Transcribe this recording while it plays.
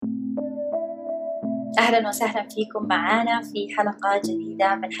أهلا وسهلا فيكم معنا في حلقة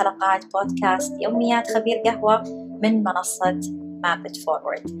جديدة من حلقات بودكاست يوميات خبير قهوة من منصة مابت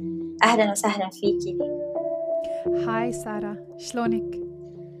فورورد. أهلا وسهلا فيكي. هاي سارة، شلونك؟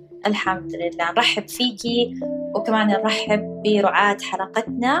 الحمد لله، نرحب فيكي وكمان نرحب برعاة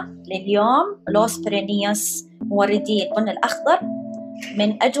حلقتنا لليوم لوس برينيوس، موردي البن الأخضر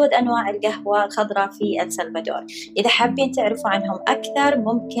من أجود أنواع القهوة الخضراء في السلفادور. إذا حابين تعرفوا عنهم أكثر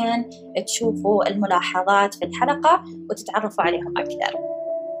ممكن تشوفوا الملاحظات في الحلقة وتتعرفوا عليهم أكثر.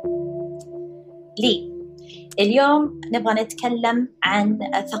 اليوم نبغى نتكلم عن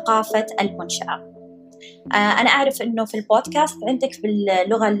ثقافة المنشأة. أنا أعرف أنه في البودكاست عندك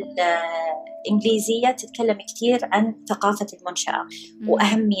باللغة الإنجليزية تتكلم كثير عن ثقافة المنشأة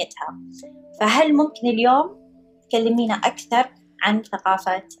وأهميتها، فهل ممكن اليوم تكلمينا أكثر عن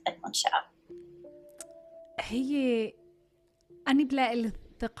ثقافة المنشأة؟ هي أنا بلاقي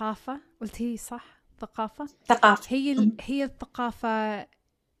الثقافة، قلت هي صح؟ ثقافة هي الثقافة.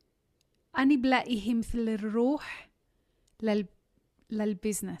 أنا بلاقيه مثل الروح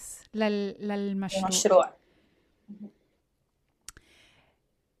للبزنس، للمشروع.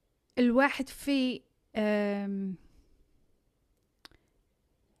 الواحد في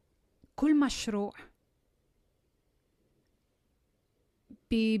كل مشروع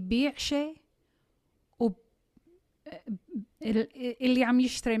بيبيع شيء اللي عم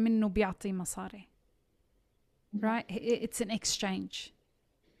يشتري منه بيعطي مصاري. right, it's an exchange.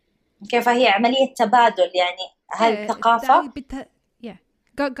 كيف هي عملية تبادل؟ يعني هالثقافة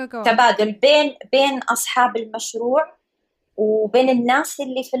تبادل بين أصحاب المشروع وبين الناس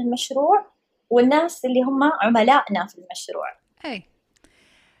اللي في المشروع والناس اللي هم عملائنا في المشروع. اي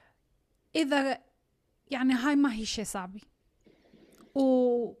إذا يعني هاي ما هي شيء صعب،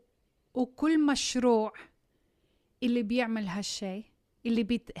 وكل مشروع اللي بيعمل هالشيء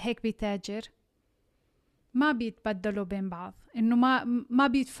اللي هيك بيتاجر ما بيتبدلوا بين بعض، إنه ما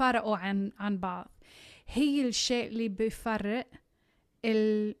بيتفرقوا عن بعض. هي الشيء اللي بيفرق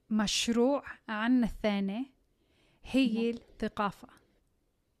المشروع عن الثاني هي الثقافة.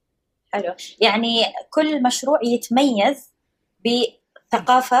 حلو، يعني كل مشروع يتميز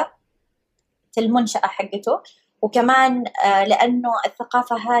بثقافة المنشأة حقته، وكمان لأنه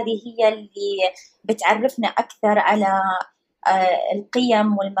الثقافة هذه هي اللي بتعرفنا أكثر على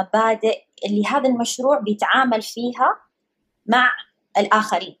القيم والمبادئ اللي هذا المشروع بيتعامل فيها مع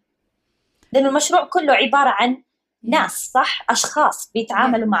الآخرين، لأنه المشروع كله عبارة عن ناس، صح؟ أشخاص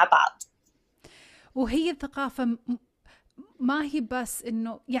بيتعاملوا مع بعض. وهي الثقافة ما هي بس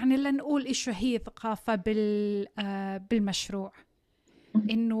إنه يعني لنقول إيش هي ثقافة بالمشروع،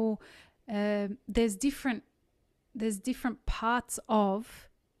 إنه there's different parts of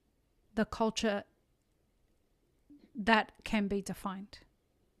the culture that can be defined.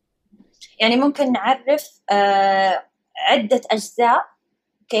 يعني ممكن نعرف عدة أجزاء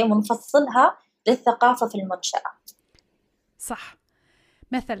ونفصلها للثقافة في المنشأة. صح.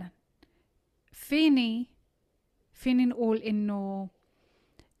 مثلا فيني نقول إنه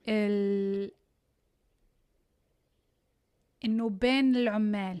إنه بين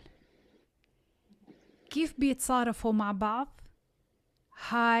العمال كيف بيتصارفوا مع بعض،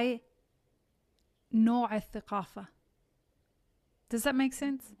 هاي نوع الثقافة. Does that make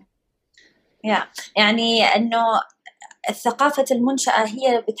sense? يعني أنه الثقافة المنشأة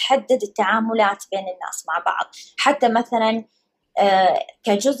هي بتحدد التعاملات بين الناس مع بعض، حتى مثلا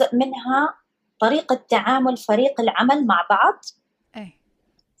كجزء منها طريقة تعامل فريق العمل مع بعض.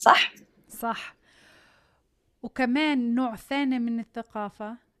 صح. وكمان نوع ثاني من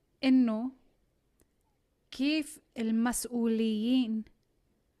الثقافة إنه كيف المسؤولين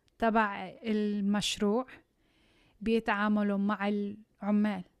تبع المشروع بيتعاملوا مع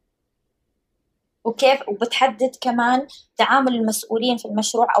العمال، وبتحدد كمان تعامل المسؤولين في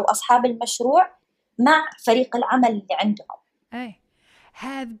المشروع أو أصحاب المشروع مع فريق العمل اللي عندهم.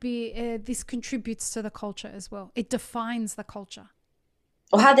 this contributes to the culture as well. It defines the culture.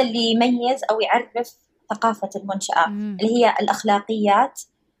 وهذا اللي يميز أو يعرف ثقافة المنشأة اللي هي الأخلاقيات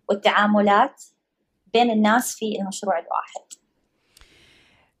والتعاملات بين الناس في المشروع الواحد.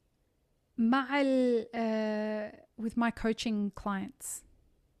 مع with my coaching clients،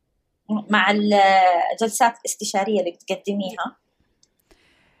 مع الجلسات الاستشارية اللي بتقدميها،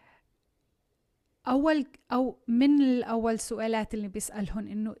 من الأول سؤالات اللي بيسألهن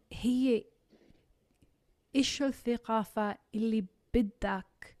إنه هي إيش الثقافة اللي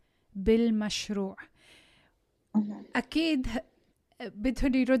بدك بالمشروع. أكيد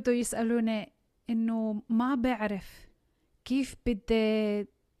بدهم يردوا يسألوني إنه ما بعرف كيف بدي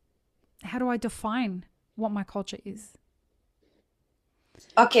how do I define what my culture is.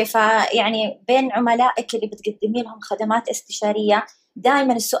 أوكي، فيعني بين عملائك اللي بتقدمي لهم خدمات استشارية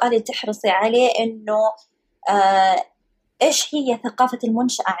دائما السؤال اللي تحرصي عليه إنه آه إيش هي ثقافة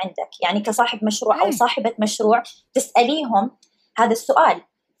المنشأة عندك؟ يعني كصاحب مشروع أو صاحبة مشروع تسأليهم هذا السؤال،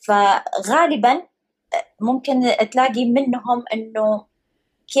 فغالبا ممكن تلاقي منهم إنه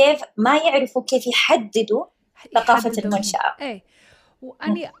كيف ما يعرفوا كيف يحددوا ثقافة المنشأة. ايه.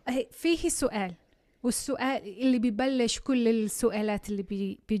 وأني فيه سؤال، والسؤال اللي بيبلش كل السؤالات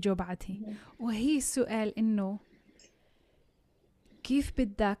اللي بيجوا بعدها، وهي السؤال إنه كيف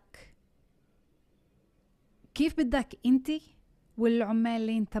بدك أنت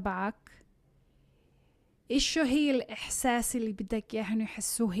والعمالين تبعك، إيش هي الإحساس اللي بدك إياهم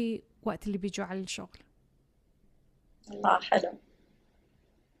يحسوه وقت اللي بيجوا على الشغل؟ الله حلو.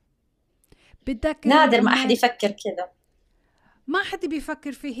 بدك نادر ما أحد يفكر كذا. ما حد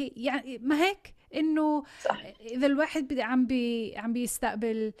بيفكر فيه، يعني ما هيك إنه صح. إذا الواحد عم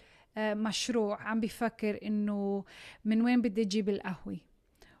بيستقبل مشروع، عم بيفكر إنه من وين بدي أجيب القهوة،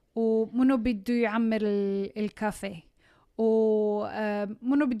 ومنو بده يعمر الكافيه،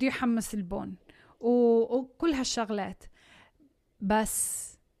 ومنو بده يحمص البن، وكل هالشغلات.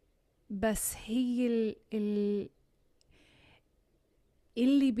 بس هي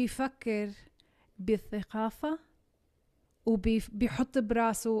اللي بيفكر بالثقافة وبيحط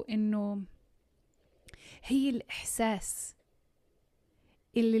براسه إنه هي الإحساس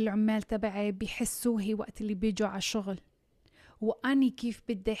اللي العمال تبعي بيحسوه وقت اللي بيجوا على الشغل، وأني كيف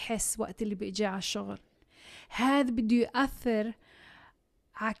بدي أحس وقت اللي بيجي على الشغل. هذا بده يؤثر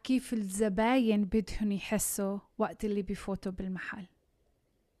على كيف الزباين بدهم يحسوا وقت اللي بيفوتوا بالمحل.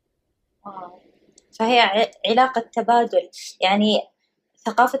 فهي علاقة تبادل. يعني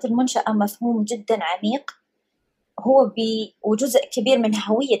ثقافة المنشأة مفهوم جدا عميق، هو وجزء كبير من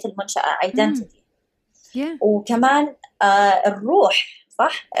هوية المنشأة identity. وكمان الروح،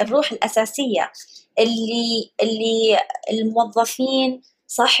 صح، الروح الأساسية اللي الموظفين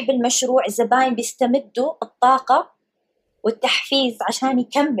صاحب المشروع الزباين بيستمدوا الطاقة والتحفيز عشان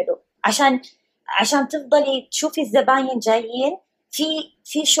يكملوا، عشان تفضلي تشوفي الزباين جايين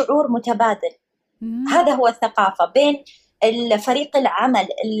في شعور متبادل. هذا هو الثقافة بين فريق العمل،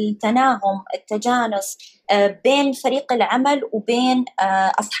 التناغم، التجانس بين فريق العمل وبين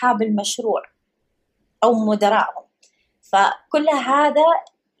أصحاب المشروع أو مدراءهم. فكل هذا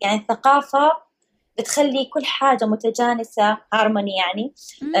يعني الثقافة بتخلي كل حاجة متجانسة، هارموني، يعني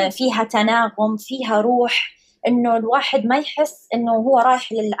فيها تناغم، فيها روح، إنه الواحد ما يحس إنه هو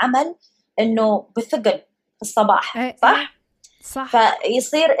رايح للعمل إنه بثقل في الصباح. صح؟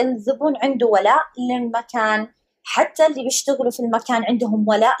 فيصير الزبون عنده ولاء للمكان، حتى اللي بيشتغلوا في المكان عندهم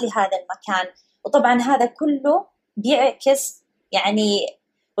ولاء لهذا المكان. وطبعا هذا كله بيعكس يعني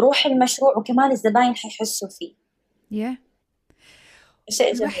روح المشروع، وكمان الزباين حيحسوا فيه.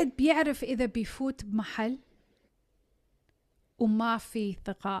 الواحد بيعرف إذا بيفوت بمحل وما في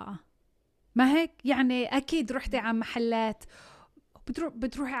ثقافة، ما هيك؟ يعني أكيد رحتي على محلات،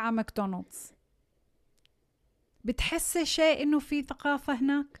 بتروحي على ماكدونالدز، بتحسي شيء إنه في ثقافة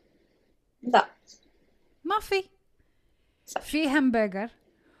هناك؟ لا، ما في. في همبرجر،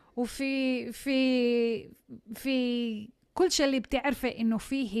 وفي في كل شيء اللي بتعرفي إنه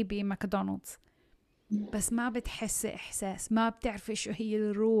فيه بماكدونالدز، بس ما بتحسي إحساس، ما بتعرفي شو هي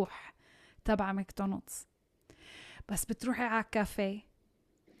الروح تبع ماكدونالدز. بس بتروحي على كافيه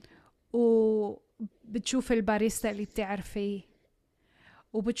وبتشوف الباريستا اللي بتعرفيه،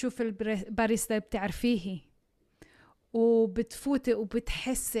 وبتشوف الباريستا اللي بتعرفيه، وبتفوتي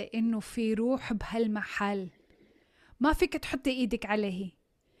وبتحسي إنه في روح بهالمحل ما فيك تحطي إيدك عليه،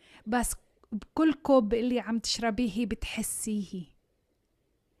 بس بكل كوب اللي عم تشربيه بتحسيه.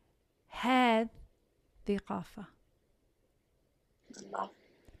 هذا ثقافة.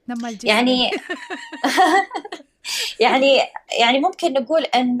 يعني يعني ممكن نقول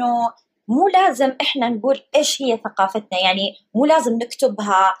إنه مو لازم إحنا نقول إيش هي ثقافتنا، يعني مو لازم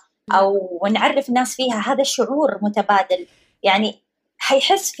نكتبها أو نعرف الناس فيها. هذا الشعور متبادل، يعني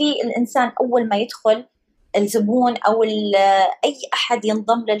حيحس فيه الإنسان أول ما يدخل، الزبون أو أي أحد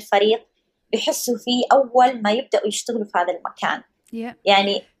ينضم للفريق بيحسوا فيه أول ما يبدأوا يشتغلوا في هذا المكان.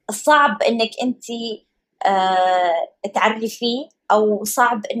 يعني صعب إنك أنت تعرفيه، أو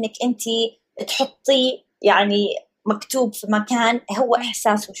صعب إنك أنت تحطي يعني مكتوب في مكان، هو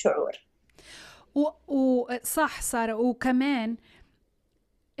إحساس وشعور. وصح سارة. وكمان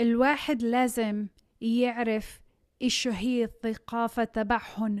الواحد لازم يعرف إيش هي الثقافة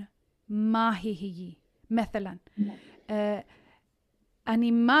تبعهم، ما هي مثلا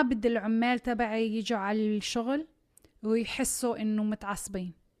أنا ما بدي العمال تبعي يجوا على الشغل ويحسوا إنه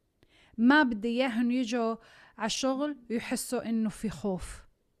متعصبين، ما بدي إياهم يجوا على الشغل ويحسوا إنه في خوف.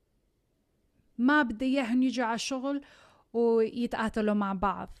 ما بدي إياهم يجوا على الشغل ويتقاتلوا مع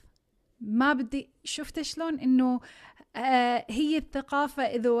بعض. ما بدي. شفت شلون إنه هي الثقافة،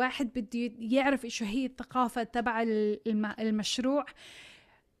 إذا واحد بده يعرف إيش هي الثقافة تبع المشروع،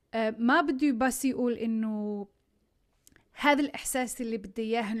 ما بده بس يقول إنه هذا الإحساس اللي بدي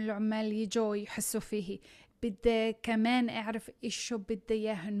إياه العمال يجوا يحسوا فيه، بدي كمان أعرف إيش بدي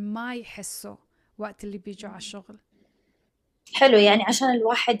إياهم ما يحسوا وقت اللي بيجوا على الشغل. حلو، يعني عشان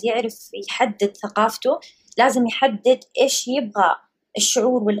الواحد يعرف يحدد ثقافته لازم يحدد إيش يبغى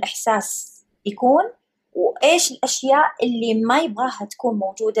الشعور والإحساس يكون، وإيش الأشياء اللي ما يبغاها تكون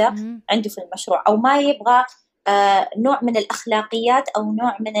موجودة عنده في المشروع، أو ما يبغى نوع من الأخلاقيات أو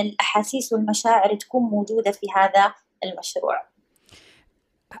نوع من الأحاسيس والمشاعر تكون موجودة في هذا المشروع.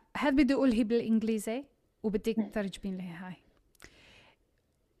 هذا بدي أقول هي بالإنجليزي وبدك ترجمين لي هاي.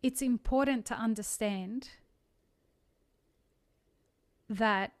 It's important to understand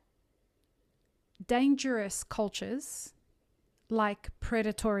that dangerous cultures, like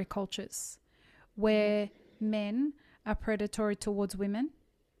predatory cultures, where men are predatory towards women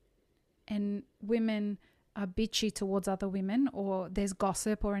and women are bitchy towards other women, or there's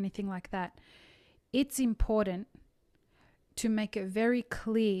gossip or anything like that, it's important to make it very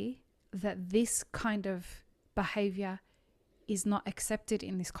clear that this kind of behavior is not accepted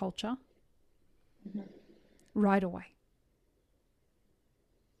in this culture right away.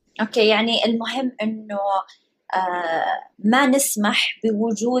 أوكي، يعني المهم إنه ما نسمح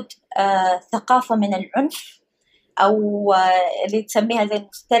بوجود ثقافة من العنف أو اللي تسميها زي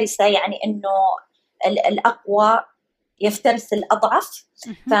المفترسة، يعني إنه الأقوى يفترس الأضعف.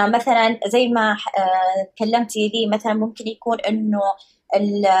 فمثلا زي ما تكلمتي لي، مثلا ممكن يكون إنه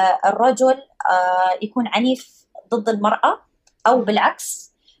الرجل يكون عنيف ضد المرأة أو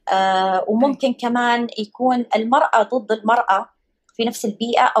بالعكس، وممكن كمان يكون المرأة ضد المرأة في نفس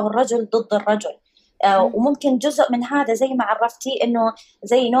البيئة، أو الرجل ضد الرجل. وممكن جزء من هذا زي ما عرفتي إنه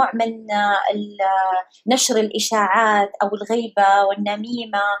زي نوع من نشر الإشاعات أو الغيبة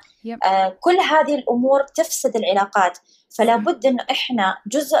والنميمة. كل هذه الأمور تفسد العلاقات، فلا بد إنه إحنا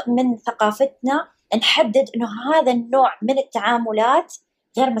جزء من ثقافتنا نحدد إنه هذا النوع من التعاملات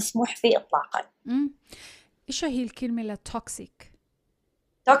غير مسموح فيه إطلاقا. إيش هي الكلمة لتوكسيك؟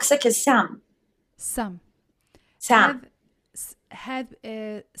 توكسيك السام. هذا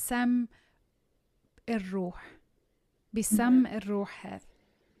سم الروح، بسم الروح، هذا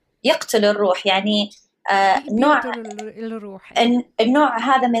يقتل الروح، يعني نوع الروح. النوع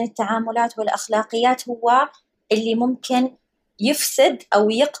هذا من التعاملات والأخلاقيات هو اللي ممكن يفسد أو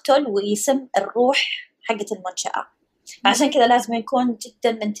يقتل ويسم الروح حقة المنشأة. عشان كذا لازم نكون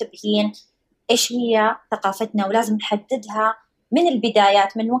جدا منتبهين إيش هي ثقافتنا، ولازم نحددها من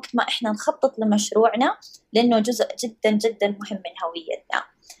البدايات، من وقت ما إحنا نخطط لمشروعنا، لأنه جزء جدا جدا مهم من هويتنا.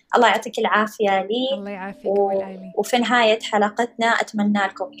 الله يعطيك العافية لي. الله يعافيك وفي نهاية حلقتنا أتمنى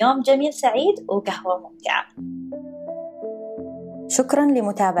لكم يوم جميل سعيد وقهوة ممتعة. شكرا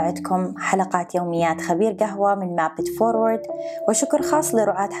لمتابعتكم حلقات يوميات خبير قهوة من مابت فورورد، وشكر خاص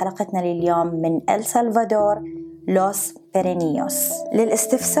لرعاة حلقتنا لليوم من إل سلفادور لوس بيرينيوس.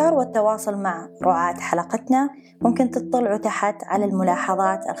 للاستفسار والتواصل مع رعاة حلقتنا ممكن تطلعوا تحت على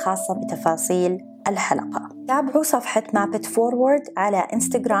الملاحظات الخاصة بتفاصيل الحلقة. تابعوا صفحة مابت فورورد على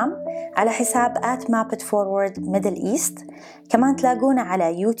انستغرام على حساب @mapitforwardmiddleeast. كمان تلاقونا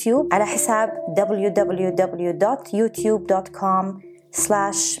على يوتيوب على حساب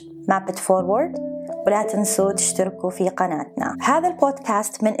www.youtube.com/mapitforward، ولا تنسوا تشتركوا في قناتنا. هذا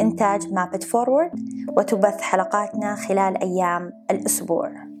البودكاست من إنتاج مابت فورورد، وتبث حلقاتنا خلال أيام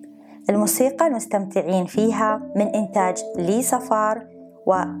الأسبوع. الموسيقى المستمتعين فيها من إنتاج لي صفار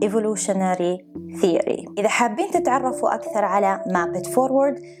وإيفولوشنري ثيوري. إذا حابين تتعرفوا أكثر على مابت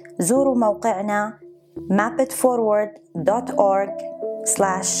فورورد زوروا موقعنا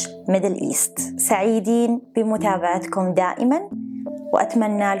mapitforward.org/middleeast. سعيدين بمتابعتكم دائما،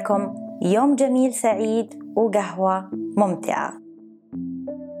 وأتمنى لكم يوم جميل سعيد وقهوة ممتعة.